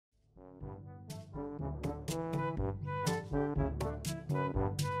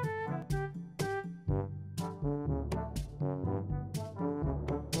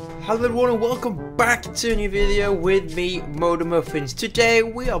Hello everyone and welcome back to a new video with me, Motor Muffins. Today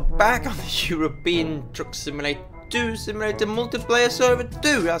we are back on the European Truck Simulator 2 Simulator Multiplayer Server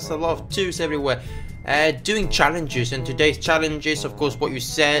 2. That's a lot of 2s everywhere. Doing challenges, and today's challenge is of course what you've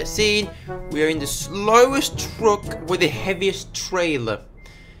seen. We are in the slowest truck with the heaviest trailer.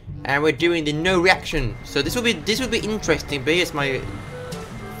 And we're doing the no reaction. So this will be interesting, but here's my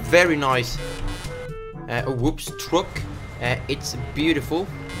very nice truck. It's beautiful,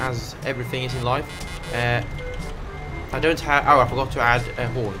 as everything is in life. I don't have... Oh, I forgot to add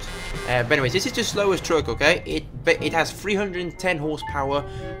horns. But anyways, this is the slowest truck, okay? It has 310 horsepower,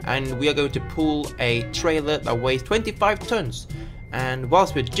 and we are going to pull a trailer that weighs 25 tons. And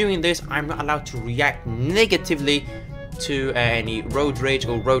whilst we're doing this, I'm not allowed to react negatively to any road rage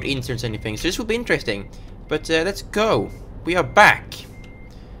or road incidents or anything. So this will be interesting. But let's go. We are back.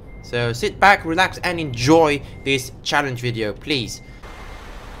 So sit back, relax, and enjoy this challenge video, please.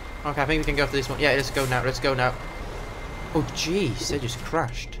 Okay, I think we can go for this one. Yeah, let's go now. Let's go now. Oh, jeez, they just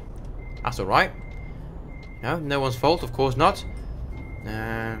crashed. That's alright. No one's fault, of course not.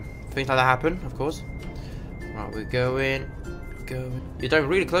 Things like that happen, of course. Right, we're going. You're down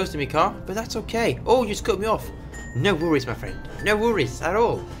really close to me, car, but that's okay. Oh, you just cut me off. No worries, my friend. No worries at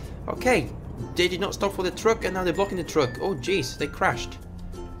all. Okay, they did not stop for the truck, and now they're blocking the truck. Oh, jeez, they crashed.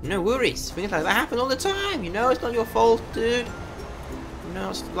 No worries. Things like that happen all the time. You know, it's not your fault, dude. You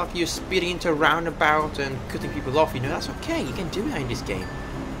know, it's like you're speeding into a roundabout and cutting people off. You know, that's okay. You can do that in this game.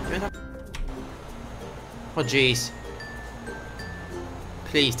 You know that? Oh, jeez.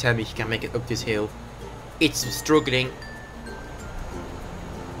 Please tell me you can make it up this hill. It's struggling.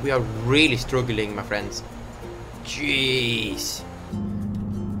 We are really struggling, my friends. Jeez.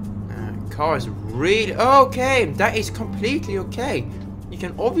 Car is really... Okay, that is completely okay. You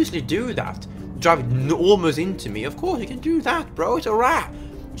can obviously do that. Drive almost into me. Of course you can do that, bro. It's alright.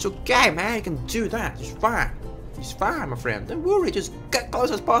 It's okay, man. You can do that. It's fine. It's fine, my friend. Don't worry. Just get close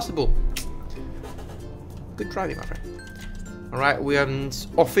as possible. Good driving, my friend. Alright, we are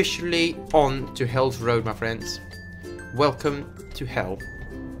officially on to Hell's Road, my friends. Welcome to Hell.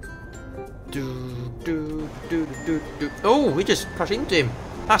 Oh, we just crashed into him.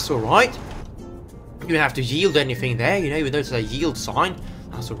 That's alright. You don't have to yield anything there, you know, even though it's a yield sign.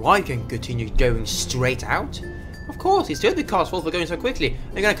 That's alright, you can continue going straight out. Of course, it's the other car's fault for going so quickly.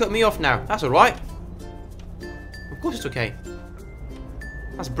 They're going to cut me off now. That's alright. Of course it's okay.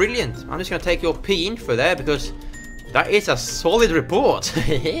 That's brilliant. I'm just going to take your P info there because that is a solid report.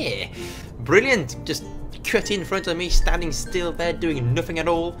 Brilliant. Just cut in front of me, standing still there, doing nothing at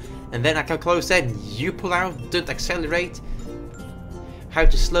all. And then I come close in, you pull out, don't accelerate. How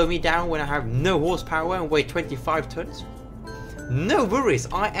to slow me down when I have no horsepower and weigh 25 tons? No worries,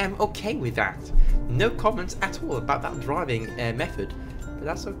 I am okay with that. No comments at all about that driving method, but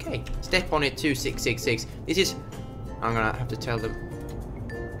that's okay. Step on it 2666. This is... I'm gonna have to tell them.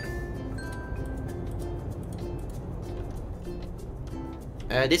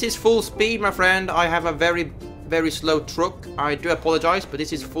 This is full speed, my friend. I have a very, very slow truck. I do apologize, but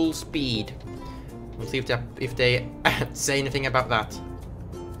this is full speed. We'll see if they say anything about that.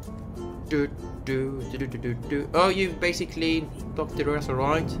 Oh, you basically blocked the road. That's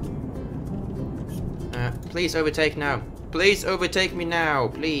alright. Please overtake now. Please overtake me now,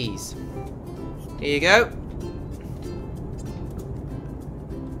 please. Here you go.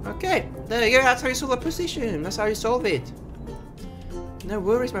 Okay, there you go. That's how you solve a position. That's how you solve it. No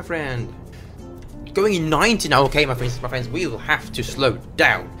worries, my friend. Going in 90 now. Okay, my friends, we will have to slow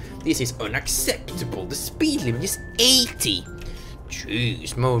down. This is unacceptable. The speed limit is 80.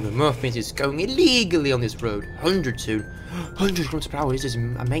 Jeez, Motor Muffins is going illegally on this road. 100 soon. 100 kilometers per hour. This is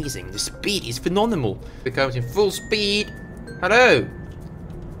amazing. The speed is phenomenal. It comes in full speed. Hello.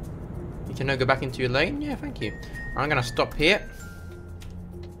 You can now go back into your lane. Yeah, thank you. I'm gonna stop here.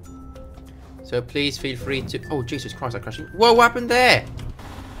 So please feel free to... Oh, Jesus Christ, I'm crashing. Whoa, what happened there?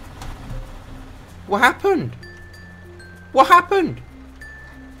 What happened? What happened?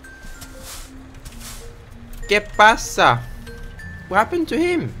 ¿Qué pasa? What happened to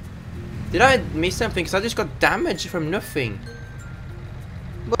him? Did I miss something? Because I just got damaged from nothing.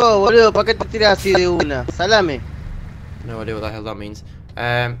 Bro, boludo, ¿para qué te tiras así de una? Salame. No idea what the hell that means.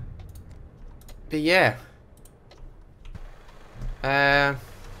 But yeah.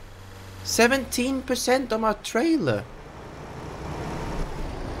 17% on my trailer.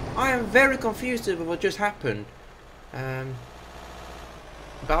 I am very confused about what just happened.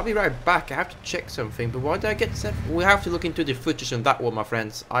 But I'll be right back. I have to check something. But why did I get set? We have to look into the footage on that one, my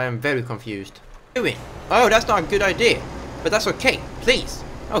friends. I am very confused. Doing? Oh, that's not a good idea. But that's okay. Please.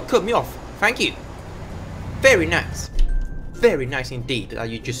 Oh, cut me off. Thank you. Very nice. very nice indeed that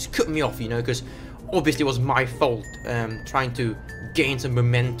you just cut me off, you know, because obviously it was my fault trying to gain some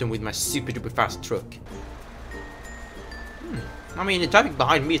momentum with my super duper fast truck. I mean, the traffic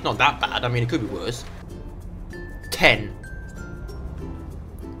behind me is not that bad. I mean, it could be worse. 10.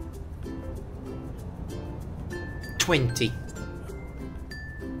 20.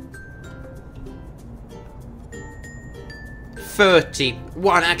 30.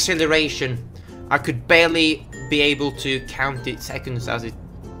 What an acceleration. I could barely be able to count it seconds as it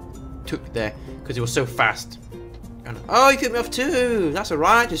took there because it was so fast. And, oh, you cut me off too. That's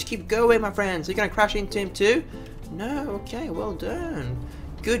alright. Just keep going, my friends. You're going to crash into him too? No, okay, well done.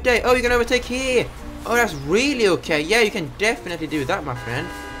 Good day. Oh, you're going to overtake here. Oh, that's really okay. Yeah, you can definitely do that, my friend.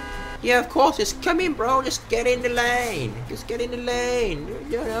 Yeah, of course. Just come in, bro. Just get in the lane. Just get in the lane.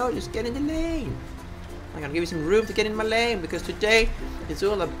 You know, just get in the lane. I'm going to give you some room to get in my lane because today is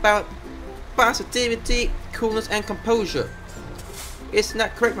all about positivity, coolness, and composure. Isn't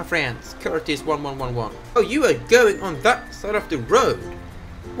that correct, my friends? Curtis 1111. Oh, you are going on that side of the road.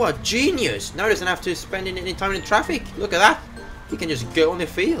 What genius! Now he doesn't have to spend any time in traffic. Look at that. He can just go on the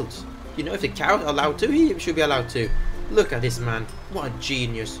fields. You know, if the cows are allowed to, he should be allowed to. Look at this man. What a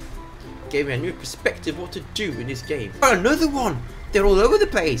genius. Gave me a new perspective what to do in this game. Oh, another one. They're all over the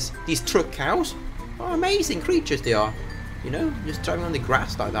place. These truck cows. Oh, amazing creatures they are. You know, just driving on the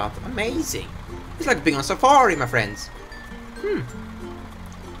grass like that. Amazing. It's like being on safari, my friends.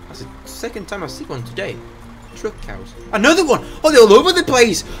 That's the second time I've seen one today. Truck cows. Another one! Oh, they're all over the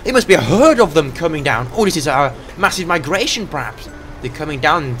place! It must be a herd of them coming down. Oh, this is a massive migration, perhaps. They're coming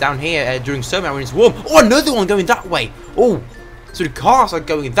down here during summer when it's warm. Oh, another one going that way. Oh, so the cars are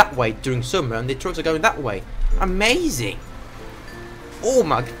going that way during summer and the trucks are going that way. Amazing. Oh,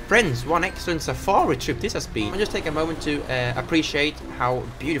 my friends, what an excellent safari trip this has been. I'll just take a moment to appreciate how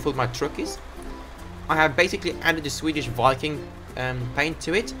beautiful my truck is. I have basically added the Swedish Viking paint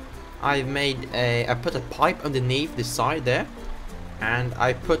to it. I put a pipe underneath the side there, and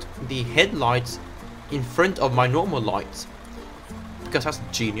I put the headlights in front of my normal lights because that's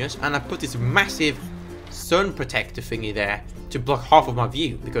genius. And I put this massive sun protector thingy there to block half of my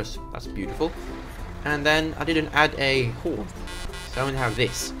view because that's beautiful. And then I didn't add a horn, so I only have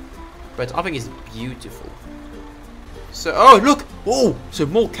this, but I think it's beautiful. So oh look, oh, so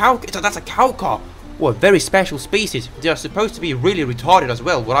more cow. That's a cow car. What a very special species. They are supposed to be really retarded as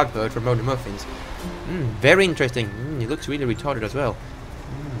well, what I've heard from Mona Muffins. Very interesting. It looks really retarded as well.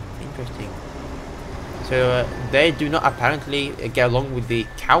 Interesting. So they do not apparently get along with the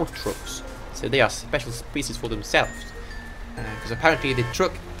cow trucks. So they are special species for themselves. Because apparently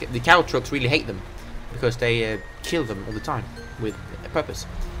the cow trucks really hate them. Because they kill them all the time with a purpose.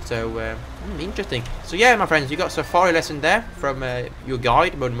 So interesting. So yeah, my friends, you got a safari lesson there from your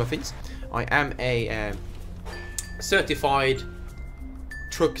guide, Mona Muffins. I am a certified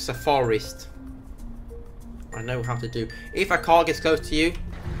truck safarist. I know how to do. If a car gets close to you,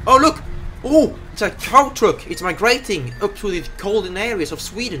 oh look! Oh, it's a cow truck. It's migrating up to the golden areas of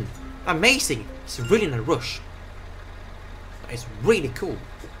Sweden. Amazing! It's really in a rush. It's really cool.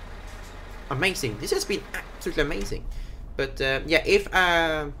 Amazing. This has been absolutely amazing. But yeah, if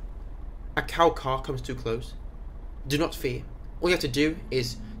a cow car comes too close, do not fear. All you have to do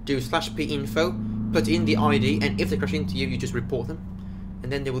is do /p info, put in the ID, and if they crash into you, you just report them,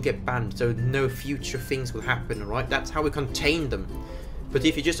 and then they will get banned, so no future things will happen, alright? That's how we contain them. But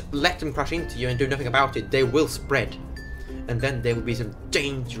if you just let them crash into you and do nothing about it, they will spread, and then there will be some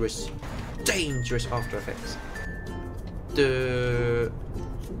dangerous after effects.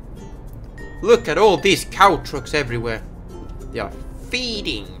 Look at all these cow trucks everywhere. They are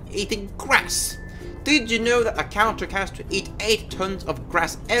eating grass. Did you know that a cow truck has to eat 8 tons of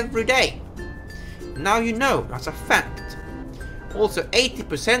grass every day? Now you know, that's a fact. Also,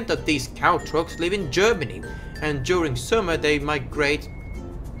 80% of these cow trucks live in Germany, and during summer they migrate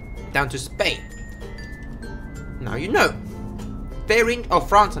down to Spain. Now you know.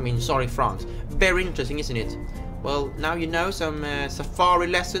 France, France. Very interesting, isn't it? Well, now you know some safari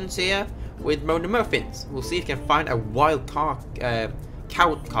lessons here with Mona Muffins. We'll see if we can find a wild cow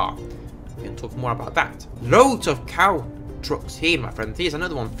car. We can talk more about that. Loads of cow trucks here, my friend. Here's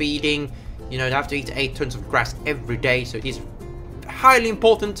another one feeding. You know, they have to eat 8 tons of grass every day, so it is highly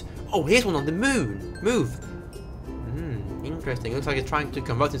important. Oh, here's one on the moon. Move. Interesting. Looks like it's trying to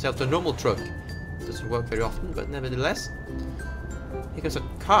convert itself to a normal truck. Doesn't work very often, but nevertheless. Here comes a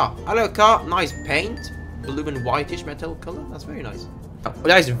car. Hello, car. Nice paint. Blue and whitish metal color. That's very nice. Oh,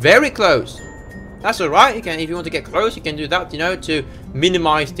 that is very close. That's alright. You can, if you want to get close, you can do that, you know, to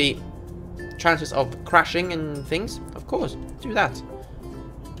minimize the chances of crashing and things. Of course, do that.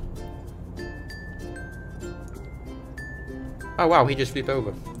 Oh wow, he just flipped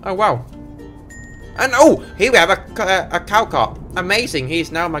over. Oh wow. And oh, here we have a cow cart. Amazing.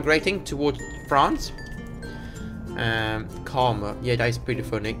 He's now migrating towards France. Karma. Yeah, that is pretty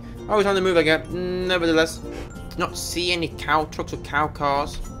funny. Oh, he's on the move again. Nevertheless, not see any cow trucks or cow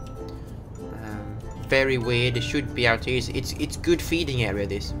cars. Very weird. It should be out here. It's good feeding area.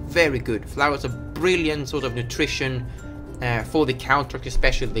 This very good. Flowers are brilliant sort of nutrition for the cow trucks,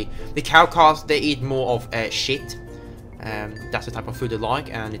 especially the cow cars. They eat more of shit. That's the type of food they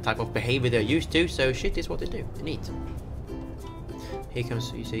like and the type of behavior they're used to. So shit is what they do. They eat. Here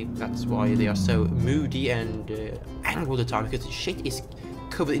comes, you see, that's why they are so moody and angry all the time, because the shit is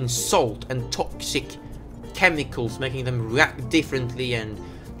covered in salt and toxic chemicals, making them react differently and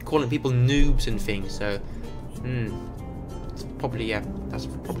calling people noobs and things. So, it's probably, yeah, that's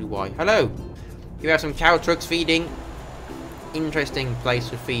probably why. Hello! You have some cow trucks feeding. Interesting place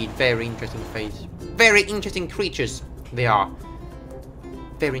to feed. Very interesting place. Very interesting creatures they are.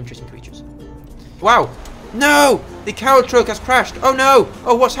 Very interesting creatures. Wow! No! The cow truck has crashed. Oh no!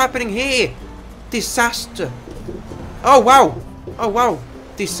 Oh, what's happening here? Disaster. Oh wow! Oh wow!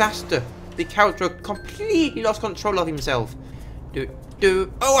 Disaster. The cow truck completely lost control of himself.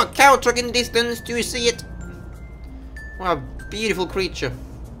 Oh, a cow truck in the distance. Do you see it? What a beautiful creature.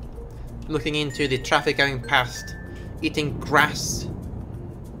 Looking into the traffic going past. Eating grass.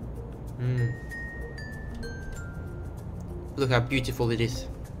 Look how beautiful it is.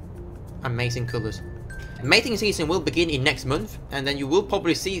 Amazing colours. Mating season will begin in next month, and then you will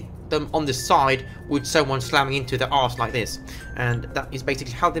probably see them on the side with someone slamming into their arse like this. And that is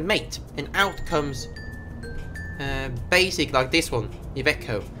basically how they mate. And out comes basic like this one,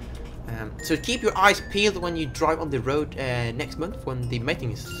 Iveco. So keep your eyes peeled when you drive on the road next month when the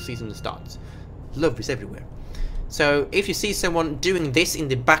mating season starts. Love is everywhere. So if you see someone doing this in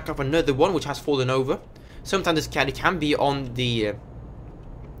the back of another one which has fallen over, sometimes this can be on the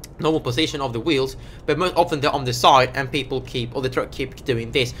normal position of the wheels, but most often they're on the side and people the truck keep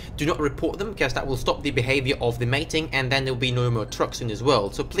doing this. Do not report them, because that will stop the behavior of the mating, and then there will be no more trucks in this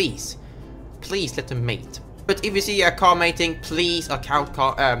world. So please let them mate. But if you see a car mating, please, a cow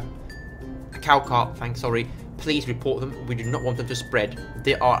cart, sorry, please report them. We do not want them to spread.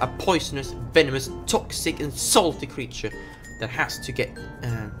 They are a poisonous, venomous, toxic and salty creature that has to get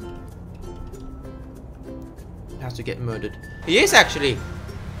murdered. He is actually.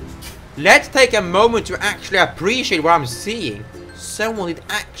 Let's take a moment to actually appreciate what I'm seeing. Someone did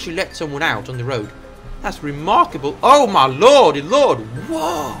actually let someone out on the road. That's remarkable. Oh my lordy lord.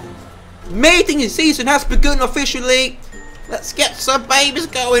 Whoa. Mating season has begun officially. Let's get some babies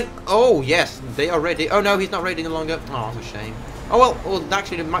going. Oh yes, they are ready. Oh no, he's not ready no longer. Oh, that's a shame. Oh well,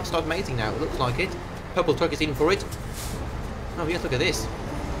 actually they might start mating now. It looks like it. Purple truck is in for it. Oh yes, look at this.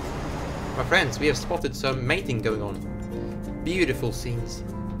 My friends, we have spotted some mating going on. Beautiful scenes.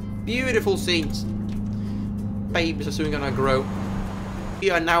 Beautiful scenes. Babies are soon gonna grow. We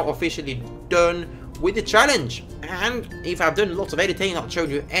are now officially done with the challenge. And if I've done lots of editing, not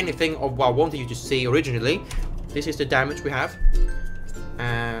shown you anything of what I wanted you to see originally, this is the damage we have.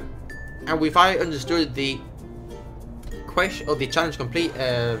 And if I understood the question or the challenge complete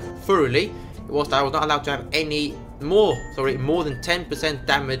thoroughly, it was that I was not allowed to have any more than 10%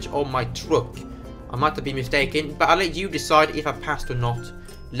 damage on my truck. I might have been mistaken, but I'll let you decide if I passed or not.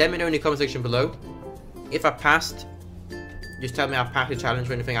 Let me know in the comment section below. If I passed, just tell me I passed the challenge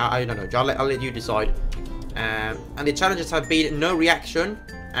or anything. I don't know. I'll let you decide. And the challenges have been no reaction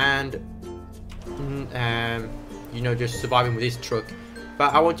and you know, just surviving with this truck.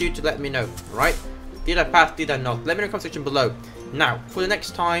 But I want you to let me know, right? Did I pass? Did I not? Let me know in the comment section below. Now, for the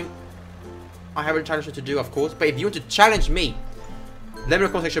next time, I have a challenge to do, of course. But if you want to challenge me, let me know in the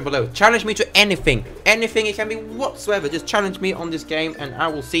comment section below. Challenge me to anything. Anything, it can be whatsoever. Just challenge me on this game and I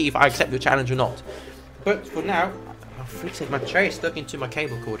will see if I accept your challenge or not. But for now, oh, freaks, my chair is stuck into my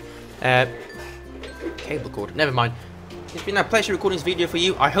cable cord. Never mind. It's been a pleasure recording this video for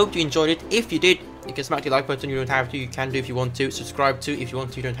you. I hope you enjoyed it. If you did, you can smack the like button. You don't have to. You can do if you want to. Subscribe to if you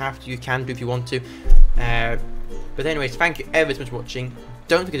want to. You don't have to. You can do if you want to. But anyways, thank you ever so much for watching.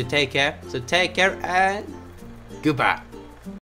 Don't forget to take care. So take care and goodbye.